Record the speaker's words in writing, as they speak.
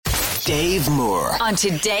Dave Moore on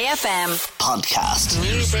Today FM podcast.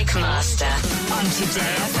 Music Master on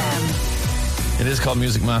Today FM. It is called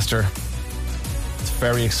Music Master. It's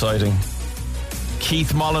very exciting.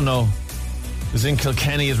 Keith Molyneux, who's in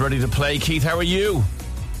Kilkenny, is ready to play. Keith, how are you?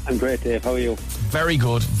 I'm great, Dave. How are you? Very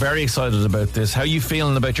good. Very excited about this. How are you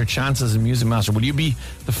feeling about your chances in Music Master? Will you be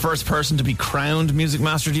the first person to be crowned Music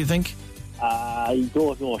Master, do you think? I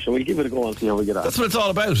don't know. Shall we give it a go and see how we get on? That's what it's all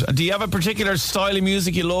about. Do you have a particular style of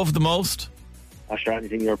music you love the most? Sure,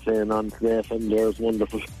 anything you're playing on today FM there is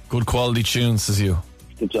wonderful. Good quality tunes, says you.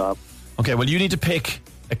 Good job. Okay, well, you need to pick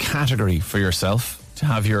a category for yourself to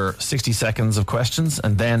have your 60 seconds of questions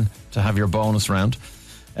and then to have your bonus round.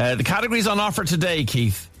 The categories on offer today,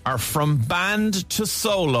 Keith, are from band to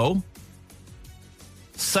solo,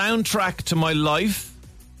 soundtrack to my life,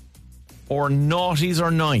 or naughties or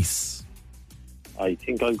nice. I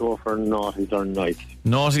think I'll go for naughties or nice.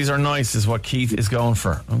 Naughties or nice is what Keith is going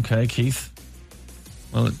for. Okay, Keith.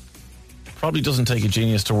 Well, it probably doesn't take a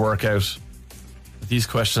genius to work out that these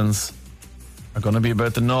questions are going to be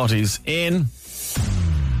about the naughties in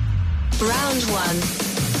Round one.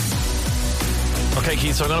 Okay,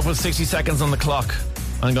 Keith, so I'm going to put 60 seconds on the clock.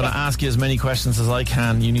 I'm going to ask you as many questions as I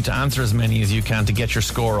can. You need to answer as many as you can to get your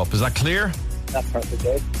score up. Is that clear? That's perfect,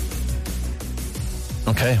 Dave.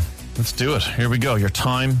 Okay, let's do it. Here we go. Your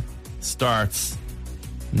time starts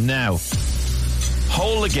now.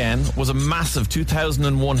 Whole Again was a massive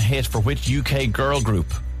 2001 hit for which UK girl group?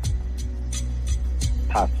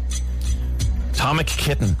 Pass. Atomic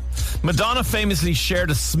Kitten. Madonna famously shared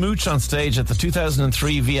a smooch on stage at the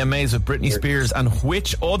 2003 VMAs with Britney Spears and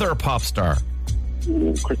which other pop star?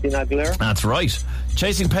 Christina Aguilera. That's right.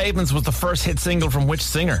 Chasing Pavements was the first hit single from which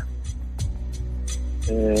singer?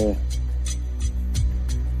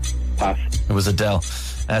 Pass. It was Adele.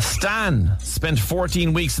 Stan spent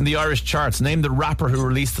 14 weeks in the Irish charts. Name the rapper who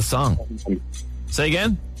released the song. Say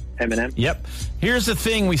again? Eminem. Yep. Here's the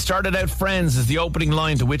Thing, we started out friends is the opening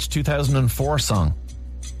line to which 2004 song?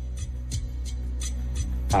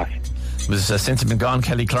 Pass. It was Since It's Been Gone,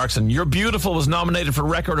 Kelly Clarkson. You're Beautiful was nominated for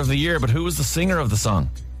Record of the Year, but who was the singer of the song?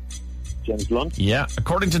 James Blunt. Yeah.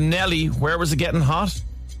 According to Nelly, where was it getting hot?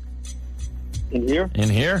 In here. In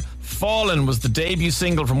here. Fallen was the debut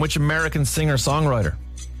single from which American singer-songwriter?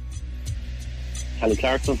 Kelly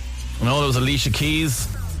Clarkson. No, it was Alicia Keys.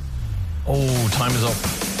 Oh, time is up.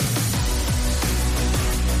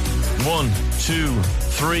 1, 2,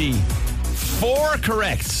 3, 4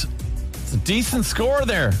 correct. It's a decent score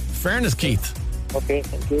there. Fairness, Keith. Okay,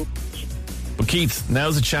 thank you. But Keith,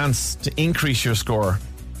 now's a chance to increase your score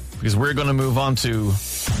because we're going to move on to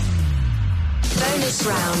Bonus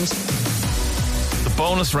round. the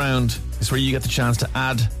bonus round. Is where you get the chance to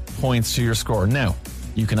add points to your score. Now,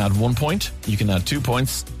 you can add 1 point, you can add 2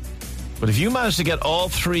 points, but if you manage to get all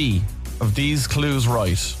 3 of these clues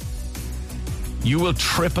right, you will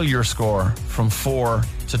triple your score from 4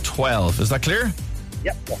 to 12. Is that clear?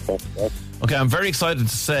 Yep, that's perfect. Okay, I'm very excited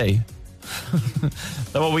to say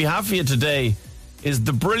that what we have for you today is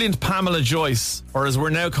the brilliant Pamela Joyce, or as we're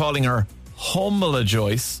now calling her, Humla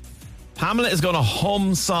Joyce. Pamela is going to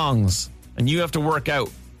hum songs, and you have to work out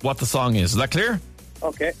what the song is. Is that clear?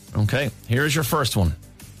 Okay. Okay, here is your first one.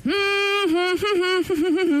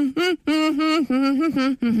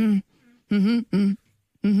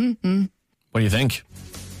 What do you think?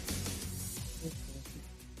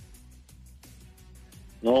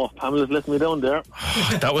 No, Pamela's letting me down there.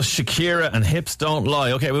 That was Shakira and Hips Don't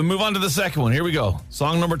Lie. Okay, we'll move on to the second one. Here we go.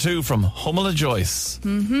 Song number 2 from Humla Joyce.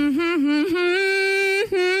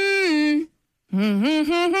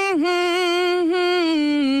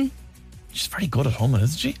 She's very good at humming,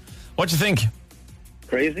 isn't she? What do you think?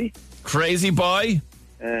 Crazy. Crazy Boy?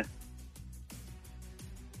 Uh,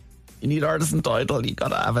 You need artisan title, you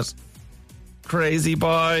gotta have it. Crazy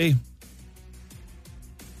Boy.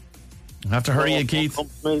 I have to hurry you, Keith.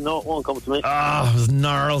 No, it won't come to me. Ah, it was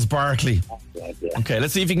Gnarls Barkley. Yeah, yeah. Okay,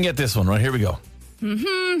 let's see if you can get this one. Right, here we go.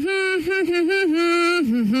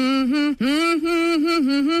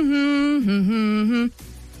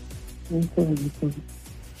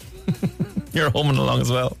 You're humming along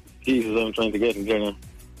as well. Jesus, I'm trying to get in there now.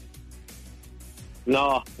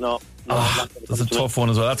 No. That's a tough one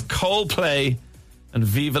as well. That's Coldplay and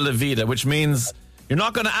Viva La Vida, which means you're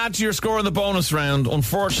not going to add to your score in the bonus round,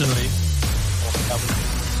 unfortunately.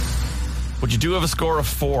 But you do have a score of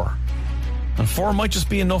 4. And 4 might just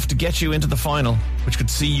be enough to get you into the final, which could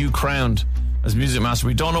see you crowned as Music Master.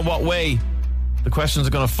 We don't know what way the questions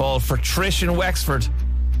are going to fall for Trish in Wexford,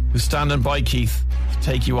 who's standing by Keith to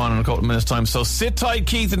take you on in a couple of minutes' time. So sit tight,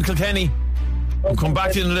 Keith in Kilkenny. We'll come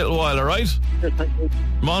back to you in a little while, all right? Thank you.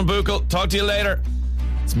 Come on, Buchel. Talk to you later.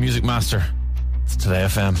 It's Music Master. It's Today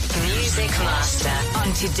FM. Music Master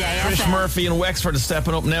on Today Trish FM. Murphy in Wexford is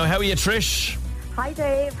stepping up now. How are you, Trish? Hi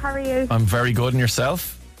Dave, how are you? I'm very good. And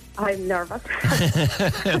yourself? I'm nervous.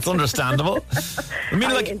 It's understandable. I mean,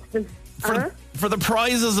 like, for the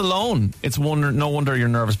prizes alone, it's no wonder you're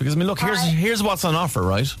nervous. Because, I mean, look, here's what's on offer,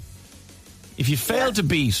 right? If you fail to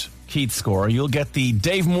beat Keith's score, you'll get the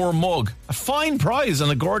Dave Moore mug. A fine prize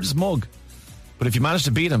and a gorgeous mug. But if you manage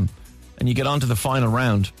to beat him and you get on to the final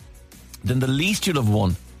round, then the least you'll have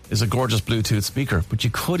won is a gorgeous Bluetooth speaker. But you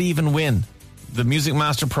could even win the Music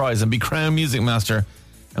Master prize and be crowned Music Master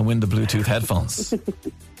and win the Bluetooth headphones.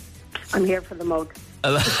 I'm here for the mug.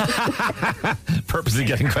 Purposely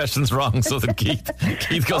getting questions wrong so that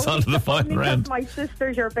Keith goes on to the final round. My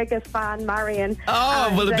sister's your biggest fan, Marion.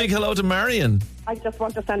 Oh, well, a big hello to Marion. I just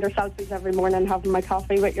want to send her selfies every morning having my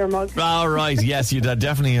coffee with your mug. All right, yes, you'd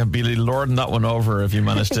definitely be lording that one over if you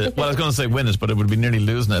managed to. Well, I was going to say win it, but it would be nearly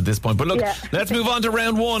losing it at this point. But look, let's move on to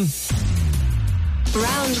round one.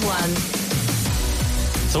 Round one.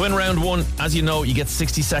 So in round one, as you know, you get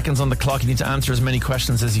 60 seconds on the clock. You need to answer as many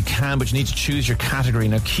questions as you can, but you need to choose your category.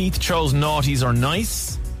 Now, Keith chose naughties or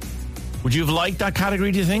nice. Would you have liked that category,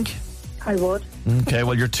 do you think? I would. Okay,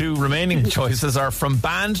 well, your two remaining choices are from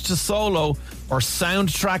band to solo or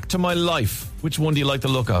soundtrack to my life. Which one do you like the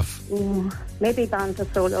look of? Maybe band to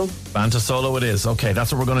solo. Band to solo it is. Okay,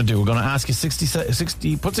 that's what we're going to do. We're going to ask you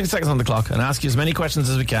put 60 seconds on the clock and ask you as many questions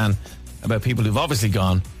as we can about people who've obviously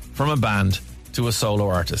gone from a band to a solo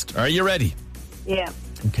artist. Are you ready? Yeah.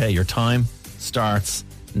 Okay, your time starts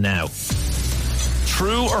now.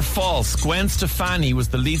 True or false, Gwen Stefani was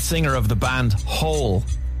the lead singer of the band Hole?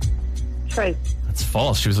 True. That's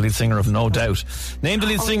false. She was the lead singer of No Doubt. Name the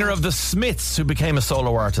lead singer of the Smiths who became a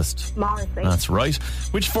solo artist. Morrissey. That's right.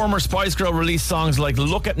 Which former Spice Girl released songs like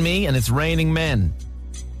Look at Me and It's Raining Men?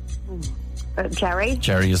 Jerry.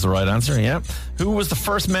 Jerry is the right answer, yeah. Who was the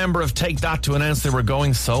first member of Take That to announce they were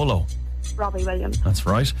going solo? Robbie Williams. That's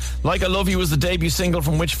right. Like I Love You was the debut single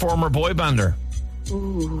from which former boy bander?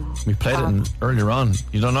 We played it earlier on.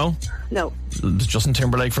 You don't know? No. It's Justin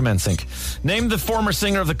Timberlake from NSYNC. Name the former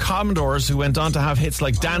singer of the Commodores who went on to have hits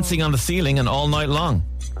like Dancing on the Ceiling and All Night Long.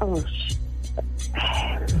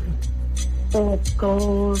 Oh,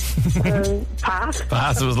 God. Pass.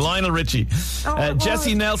 Pass. It was Lionel Richie.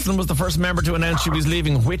 Jessie Nelson was the first member to announce she was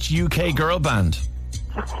leaving which UK girl band?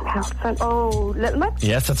 Oh, Little Mix?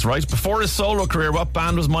 Yes, that's right. Before his solo career, what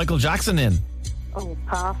band was Michael Jackson in? Oh,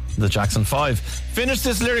 pass. The Jackson 5. Finish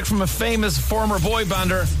this lyric from a famous former boy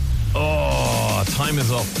bander. Oh, time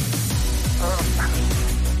is up.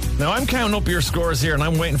 Now, I'm counting up your scores here and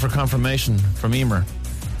I'm waiting for confirmation from Emer.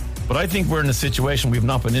 But I think we're in a situation we've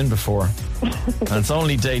not been in before. And it's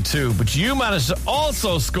only day 2. But you managed to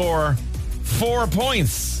also score 4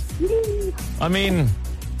 points. I mean,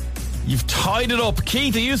 you've tied it up.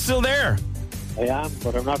 Keith, are you still there? I am,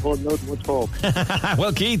 but I'm not holding out much hope.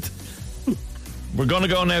 Well, Keith, we're going to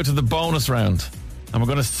go now to the bonus round. And we're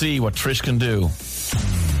going to see what Trish can do.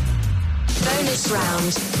 Bonus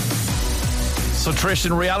round. So, Trish,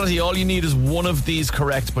 in reality, all you need is one of these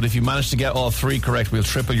correct. But if you manage to get all 3 correct, we'll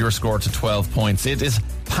triple your score to 12 points. It is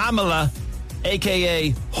Pamela,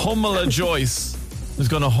 a.k.a. Hummela Joyce, who's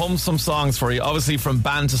going to hum some songs for you. Obviously, from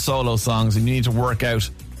band to solo songs. And you need to work out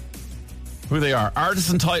who they are. Artist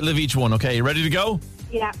and title of each one. Okay, you ready to go?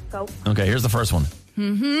 Yeah, go. Okay, here's the first one. I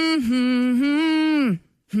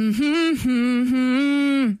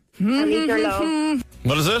Need Your Love.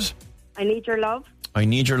 What is it? I Need Your Love. I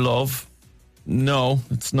Need Your Love. No,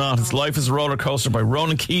 it's not. It's Life is a Roller Coaster by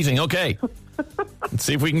Ronan Keating. Okay. Let's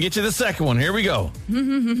see if we can get you the second one. Here we go.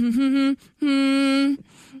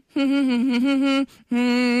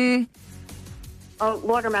 Oh,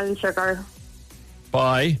 Watermelon Sugar.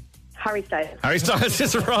 By Harry Styles. Harry Styles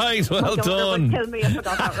is right. Well My daughter done. would kill me if I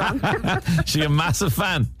got that wrong. She a massive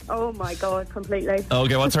fan. Oh my God, completely.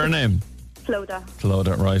 Okay, what's her name? Floda.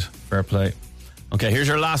 Claudia, right. Fair play. Okay, here's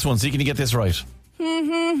your last one. See, can you get this right? I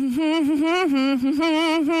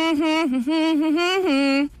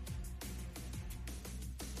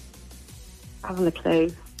haven't a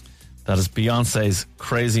clue. That is Beyonce's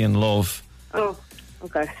Crazy in Love. Oh,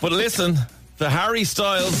 okay. But listen, the Harry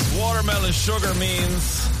Styles Watermelon Sugar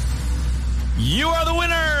means you are the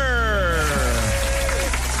winner!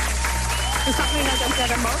 Does that mean I don't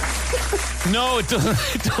get a mug? No, it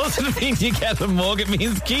doesn't mean you get the mug. It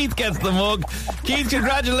means Keith gets the mug. Keith,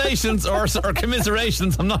 congratulations or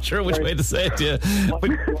commiserations. I'm not sure which way to say it to you. But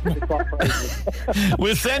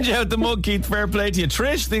we'll send you out the mug, Keith. Fair play to you.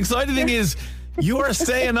 Trish, the exciting thing is you are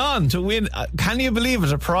staying on to win. Can you believe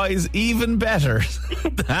it? A prize even better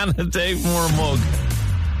than a Dave Moore mug.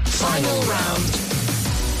 Final round.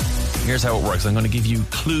 here's how it works. I'm going to give you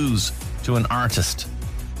clues to an artist.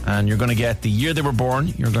 And you're going to get the year they were born,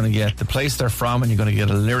 you're going to get the place they're from, and you're going to get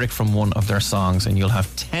a lyric from one of their songs. And you'll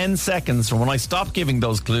have 10 seconds from when I stop giving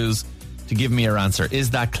those clues to give me your answer. Is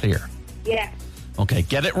that clear? Yeah. Okay,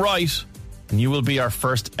 get it right, and you will be our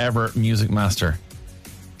first ever music master.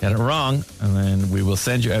 Get it wrong, and then we will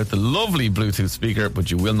send you out the lovely Bluetooth speaker,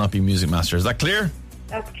 but you will not be music master. Is that clear?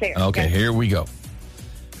 That's clear. Okay, Yeah. here we go.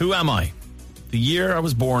 Who am I? The year I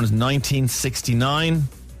was born is 1969,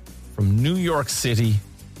 from New York City.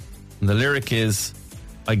 And the lyric is,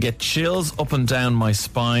 I get chills up and down my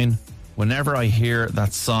spine whenever I hear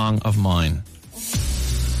that song of mine.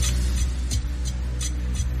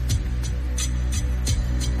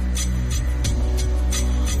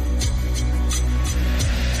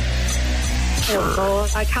 Oh,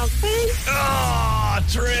 God, I can't sing. Oh,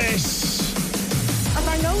 Trish! And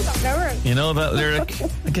I know that lyric. You know that lyric?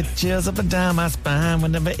 I get chills up and down my spine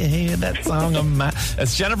whenever I hear that song of mine.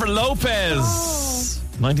 It's Jennifer Lopez.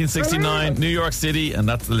 1969, New York City, and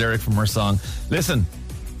that's the lyric from her song. Listen,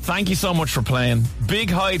 thank you so much for playing.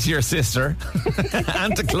 Big hi to your sister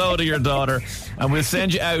and to Clodagh, your daughter. And we'll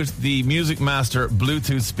send you out the Music Master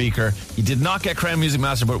Bluetooth speaker. You did not get Crown Music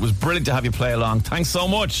Master, but it was brilliant to have you play along. Thanks so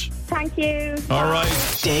much. Thank you. All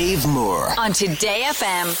right. Dave Moore On Today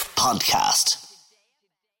FM. podcast.